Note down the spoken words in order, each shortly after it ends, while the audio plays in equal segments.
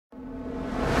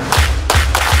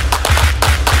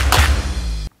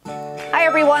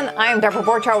everyone, I am Deborah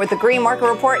Borchardt with the Green Market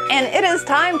Report, and it is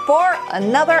time for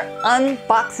another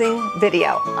unboxing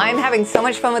video. I'm having so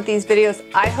much fun with these videos.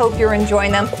 I hope you're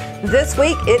enjoying them. This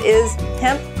week it is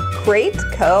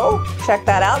HempCrate Co. Check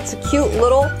that out. It's a cute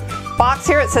little box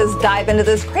here. It says dive into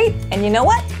this crate, and you know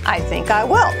what? I think I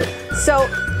will. So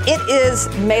it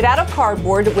is made out of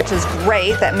cardboard, which is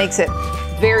great. That makes it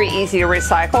very easy to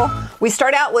recycle. We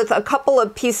start out with a couple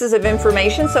of pieces of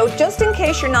information, so just in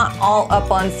case you're not all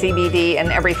up on CBD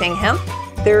and everything hemp,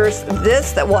 there's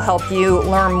this that will help you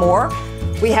learn more.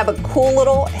 We have a cool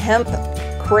little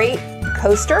HempCrate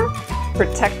coaster,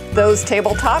 protect those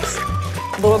tabletops,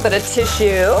 a little bit of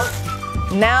tissue.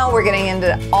 Now we're getting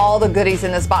into all the goodies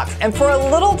in this box. And for a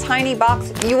little tiny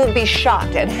box, you will be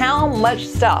shocked at how much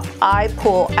stuff I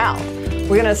pull out.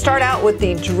 We're gonna start out with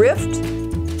the Drift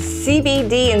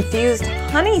CBD infused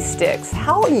honey sticks.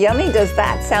 How yummy does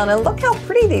that sound? And look how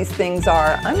pretty these things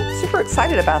are. I'm super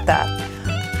excited about that.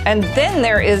 And then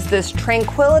there is this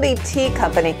Tranquility Tea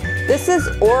Company. This is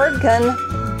Oregon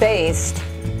based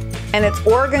and it's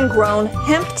Oregon grown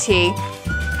hemp tea.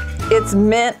 It's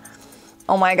mint.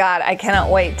 Oh my God, I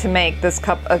cannot wait to make this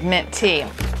cup of mint tea.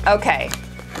 Okay,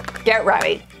 get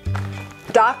ready.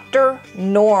 Dr.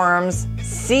 Norm's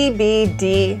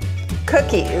CBD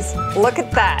cookies. Look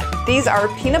at that. These are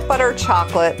peanut butter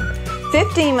chocolate,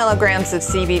 15 milligrams of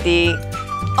CBD,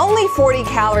 only 40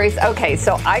 calories. Okay,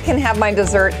 so I can have my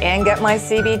dessert and get my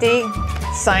CBD.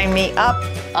 Sign me up.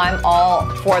 I'm all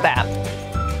for that.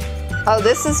 Oh,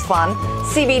 this is fun.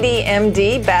 CBD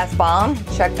MD bath bomb.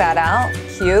 Check that out.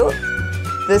 Cute.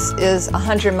 This is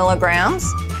 100 milligrams.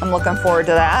 I'm looking forward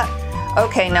to that.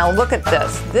 Okay, now look at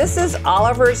this. This is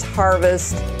Oliver's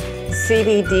Harvest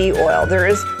CBD oil. There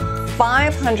is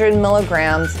 500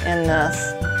 milligrams in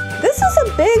this. This is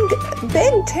a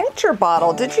big tincture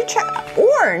bottle. Did you check?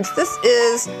 Orange. This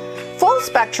is full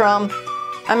spectrum.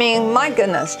 I mean, my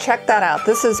goodness, check that out.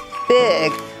 This is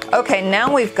big. Okay,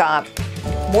 now we've got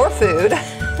more food.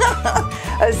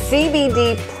 A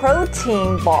CBD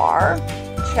protein bar.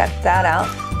 Check that out.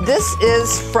 This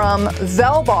is from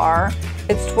Velbar.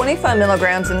 It's 25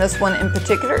 milligrams, and this one in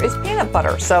particular is peanut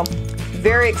butter. So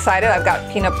very excited. I've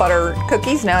got peanut butter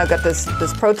cookies. Now I've got this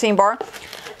protein bar.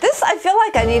 This, I feel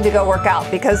like I need to go work out,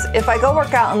 because if I go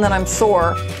work out and then I'm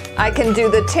sore, I can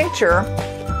do the tincture.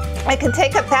 I can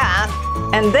take a bath,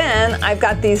 and then I've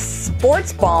got these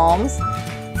sports balms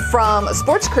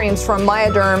sports creams from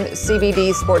Myoderm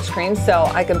CBD sports creams, so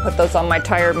I can put those on my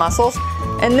tired muscles.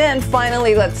 And then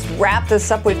finally, let's wrap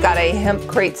this up. We've got a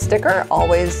HempCrate sticker,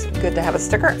 always good to have a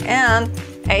sticker, and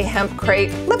a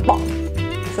HempCrate lip balm.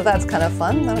 So that's kind of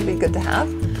fun. That'll be good to have.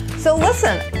 So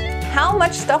listen, how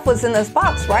much stuff was in this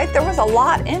box, right? There was a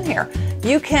lot in here.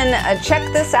 You can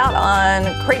check this out on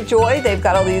CrateJoy. They've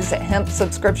got all these hemp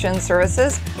subscription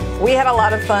services. We had a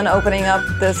lot of fun opening up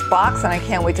this box, and I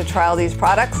can't wait to try all these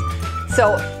products.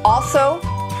 So also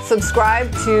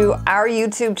subscribe to our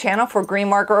YouTube channel for Green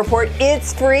Market Report.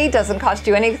 It's free, doesn't cost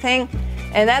you anything.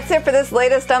 And that's it for this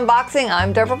latest unboxing.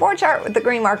 I'm Deborah Borchardt with the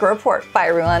Green Market Report. Bye,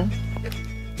 everyone.